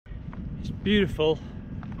It's beautiful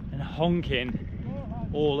and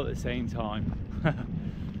honking all at the same time.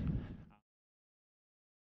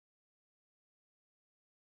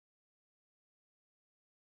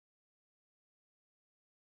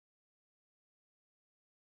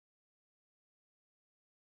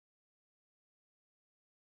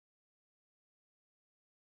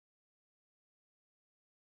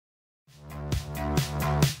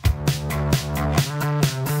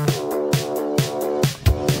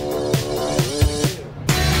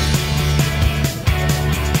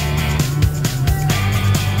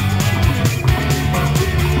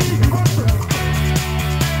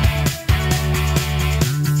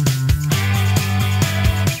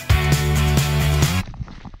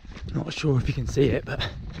 Not sure if you can see it, but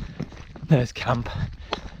there's camp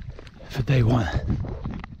for day one.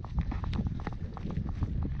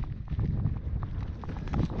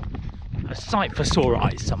 A sight for sore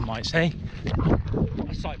eyes, some might say.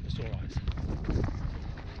 A sight for sore eyes.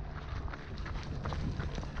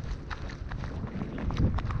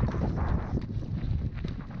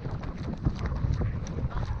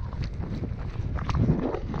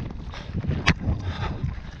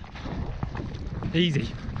 Easy.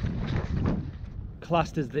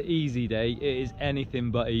 Classed as the easy day, it is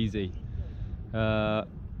anything but easy.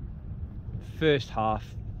 First half,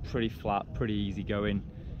 pretty flat, pretty easy going.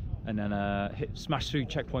 And then smashed through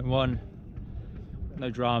checkpoint 1, no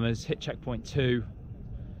dramas, hit checkpoint 2,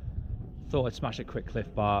 thought I'd smash a quick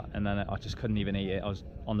cliff bar, and then I just couldn't even eat it. I was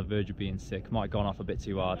on the verge of being sick, might have gone off a bit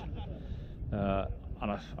too hard, and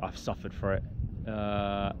I've suffered for it.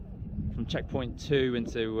 From checkpoint 2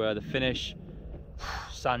 into the finish,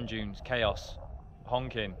 sand dunes, chaos,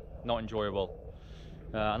 honking, not enjoyable.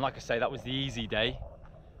 And like I say, that was the easy day,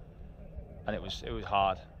 and it was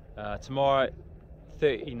hard. Tomorrow,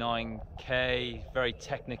 39k, very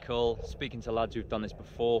technical, speaking to lads who've done this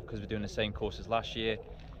before because we're doing the same course as last year.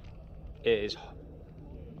 It is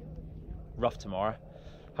rough tomorrow.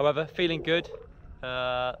 However, feeling good,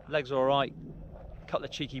 legs are alright, couple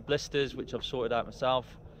of cheeky blisters which I've sorted out myself.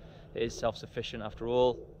 It is self-sufficient after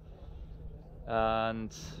all,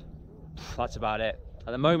 and that's about it.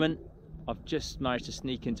 At the moment I've just managed to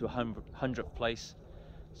sneak into 100th place,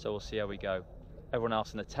 so we'll see how we go. Everyone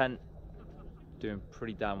else in the tent doing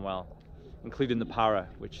pretty damn well, including the para,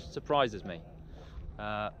 which surprises me.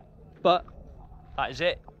 But that is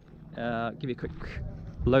it. Give you a quick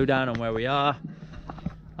lowdown on where we are.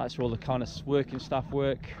 That's where all the kind of working staff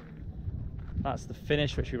work. That's the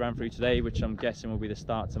finish which we ran through today, which I'm guessing will be the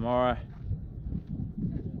start tomorrow.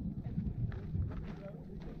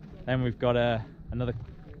 Then we've got another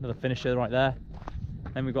finisher right there.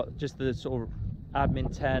 Then we've got just the sort of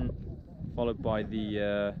admin tent, followed by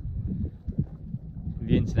the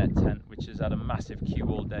internet tent, which has had a massive queue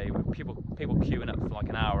all day, with people queuing up for like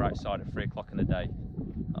an hour outside at 3 o'clock in the day.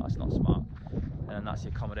 Oh, that's not smart. And that's the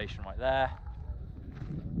accommodation right there.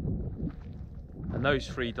 And those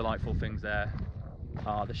 3 delightful things there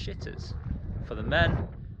are the shitters for the men,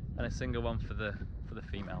 and a single one for the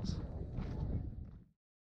females.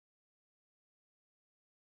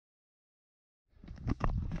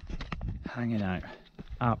 Hanging out,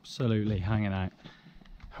 absolutely hanging out,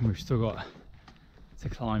 and we've still got to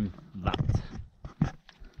climb that.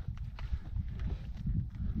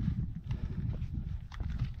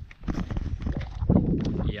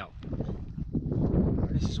 Yep.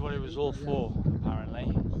 This is what it was all for, apparently.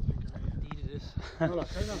 Needed this. Fuck.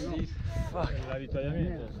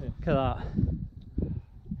 Look at that.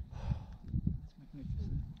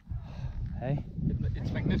 Hey?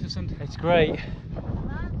 It's magnificent. It's great.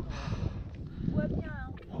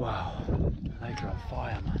 Wow. Legs are on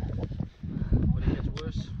fire, man. But it gets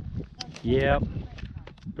worse. Yep.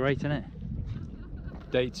 Great, isn't it?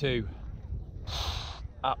 Day 2.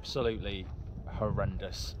 Absolutely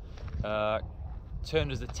horrendous.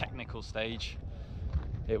 Turned as the technical stage.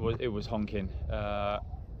 It was honking.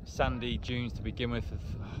 Sandy dunes to begin with,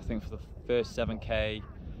 I think for the first 7k.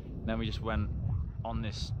 And then we just went on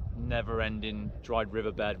this never-ending dried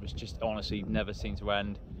riverbed, which just honestly never seemed to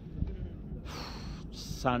end.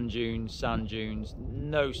 Sand dunes,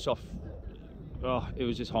 no soft. Oh, it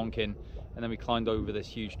was just honking. And then we climbed over this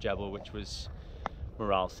huge jebel, which was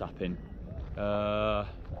morale sapping.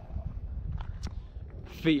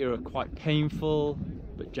 Feet are quite painful,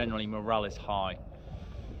 but generally morale is high.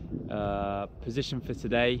 Position for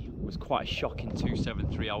today was quite a shocking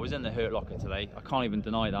 273. I was in the hurt locker today. I can't even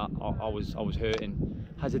deny that. I was hurting.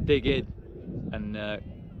 Had to dig in and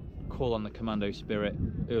call on the commando spirit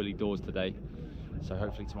early doors today. So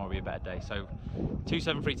hopefully tomorrow will be a better day. So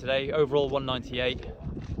 273 today, overall 198,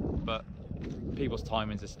 but people's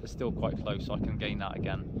timings are still quite close, so I can gain that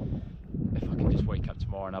again. if I can just wake up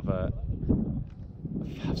tomorrow and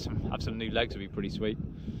have some new legs, would be pretty sweet.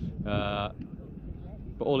 But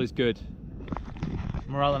all is good.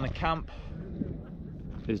 Morale in the camp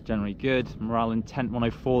is generally good. Morale in tent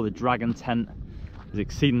 104, the Dragon tent, is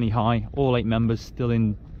exceedingly high. All 8 members still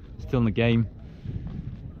in the game.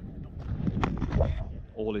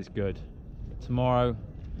 All is good. Tomorrow,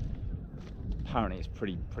 apparently it's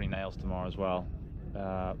pretty nails tomorrow as well.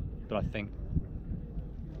 But I think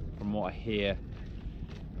from what I hear,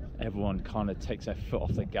 everyone kind of takes their foot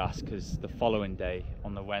off the gas, because the following day,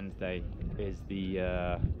 on the Wednesday, is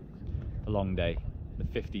the long day, the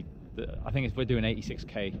 50. I think we're doing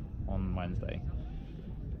 86k on Wednesday,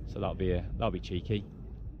 so that'll be cheeky.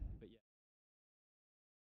 But yeah.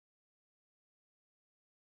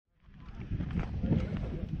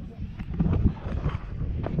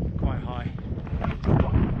 Quite high.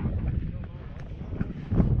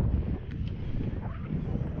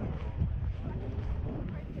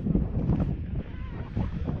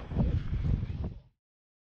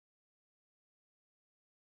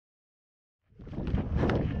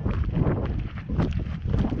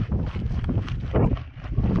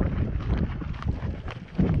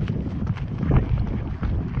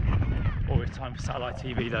 Time for satellite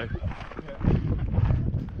TV though.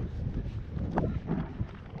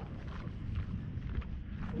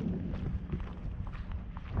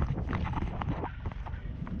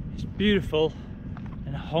 It's beautiful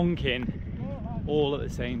and honking all at the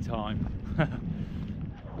same time.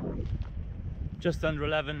 Just under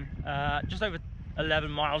 11, just over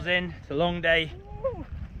 11 miles in. It's a long day,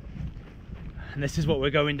 and this is what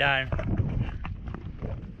we're going down.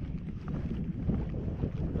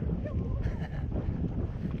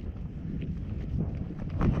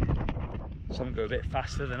 Some go a bit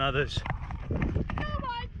faster than others.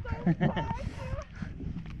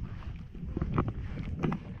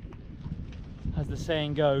 As the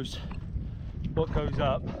saying goes, what goes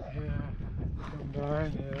up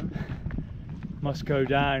must go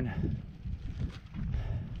down.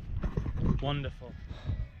 Wonderful.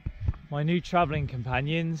 My new travelling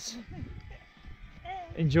companions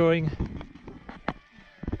enjoying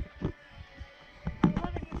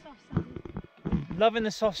loving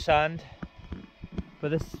the soft sand. But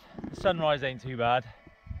the sunrise ain't too bad,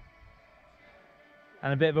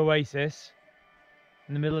 and a bit of oasis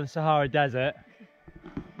in the middle of the Sahara desert.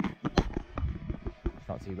 It's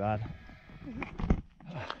not too bad.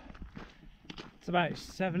 It's about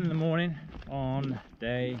 7 in the morning on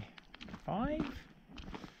day 5,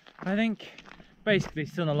 I think. Basically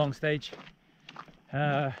still in a long stage.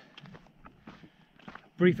 Brief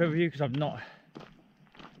overview, because I've not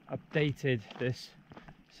updated this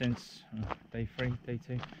since day 3, day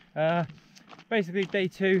 2. Basically day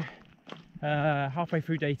 2, halfway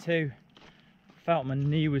through day 2, felt my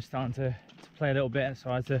knee was starting to play a little bit, so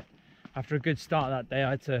I had to, after a good start that day,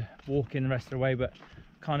 I had to walk in the rest of the way, but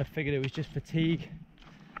kind of figured it was just fatigue.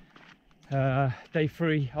 Day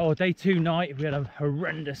 3, day 2 night, we had a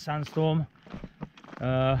horrendous sandstorm.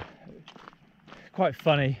 Quite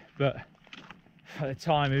funny, but at the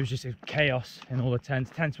time it was just a chaos in all the tents.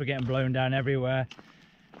 Tents were getting blown down everywhere.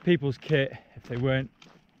 People's kit, if they weren't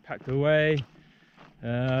packed away,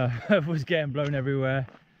 was getting blown everywhere.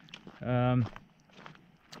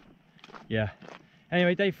 Yeah.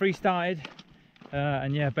 Anyway, day 3 started,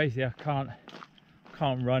 and yeah, basically I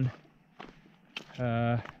can't run.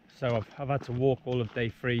 So I've had to walk all of day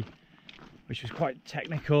 3, which was quite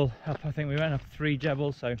technical. I think we went up 3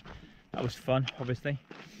 jebels, so that was fun, obviously.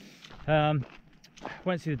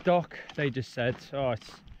 Went to the doc. They just said, oh, it's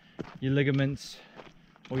your ligaments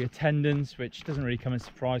or your tendons, which doesn't really come as a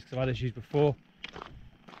surprise because I've had issues before.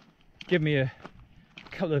 Give me a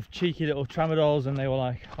couple of cheeky little tramadols and they were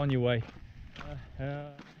like, on your way.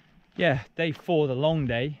 Yeah, day 4, the long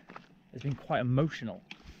day, has been quite emotional.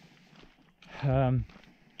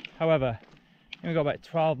 However, we've got about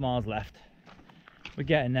 12 miles left. We're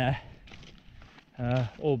getting there,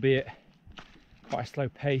 albeit quite a slow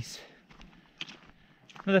pace.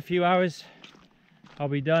 Another few hours, I'll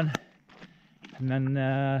be done. And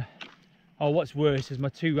then, what's worse is my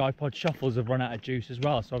 2 iPod shuffles have run out of juice as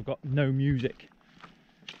well, so I've got no music.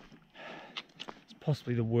 It's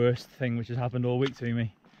possibly the worst thing which has happened all week to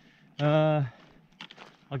me.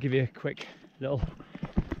 I'll give you a quick little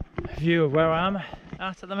view of where I am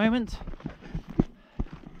at the moment.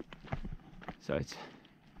 So it's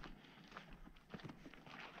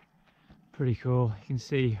pretty cool. You can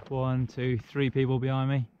see 1, 2, 3 people behind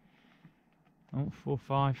me. Oh, 4,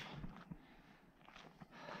 5.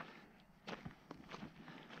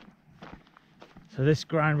 So this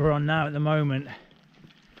ground we're on now at the moment,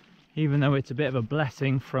 even though it's a bit of a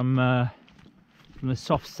blessing from from the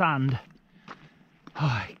soft sand.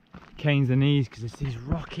 Oh, it canes the knees because it's these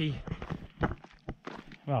rocky,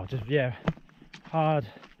 well, just, yeah, hard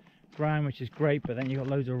ground, which is great, but then you've got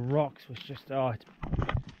loads of rocks, which just, oh, it's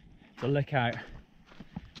a lick out.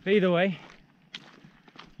 But either way,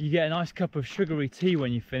 you get a nice cup of sugary tea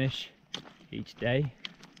when you finish each day,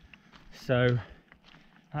 so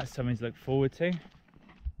that's something to look forward to.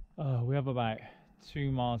 Oh, we have about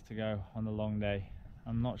 2 miles to go on the long day.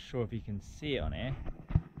 I'm not sure if you can see it on here.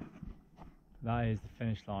 That is the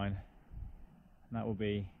finish line, and that will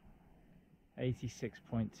be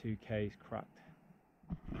 86.2 k's cracked.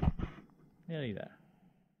 Nearly there.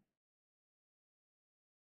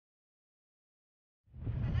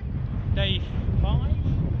 Day 5,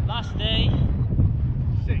 last day.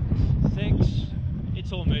 6.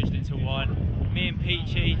 It's all merged into one. Me and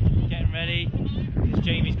Peachy getting ready, because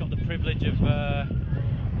Jamie's got the privilege of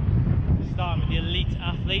starting with the elite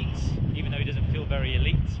athletes, even though he doesn't feel very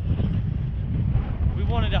elite. We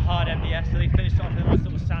wanted a hard MDS, so they finished off with a nice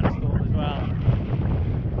little sandstorm as well.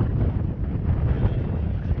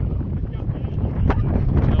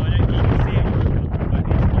 So I don't think you can see it,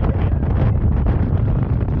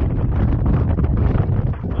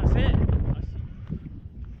 but that's it.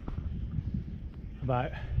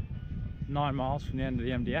 About 9 miles from the end of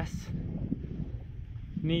the MDS.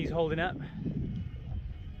 Knees holding up,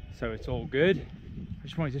 so it's all good. I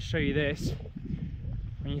just wanted to show you this.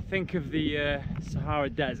 When you think of the Sahara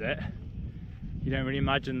Desert, you don't really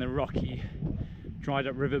imagine the rocky, dried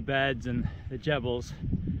up riverbeds and the jebels.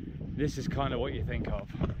 This is kind of what you think of.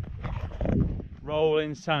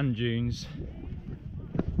 Rolling sand dunes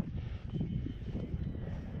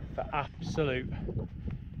for absolute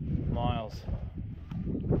miles.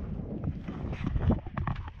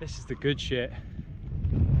 This is the good shit.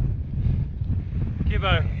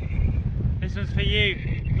 Gibbo, this one's for you.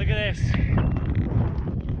 Look at this.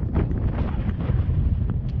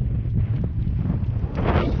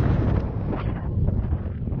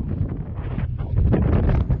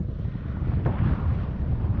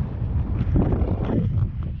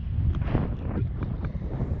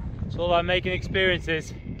 It's all about making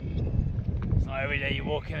experiences. It's not every day you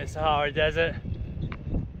walk in the Sahara Desert.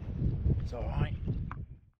 It's alright.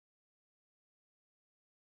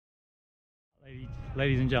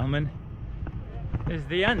 Ladies and gentlemen, this is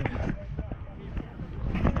the end.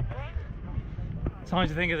 Time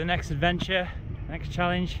to think of the next adventure, next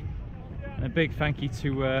challenge. And a big thank you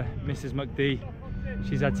to Mrs. McD.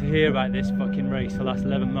 She's had to hear about this fucking race the last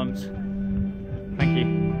 11 months. Thank you.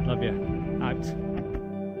 Love you. Out.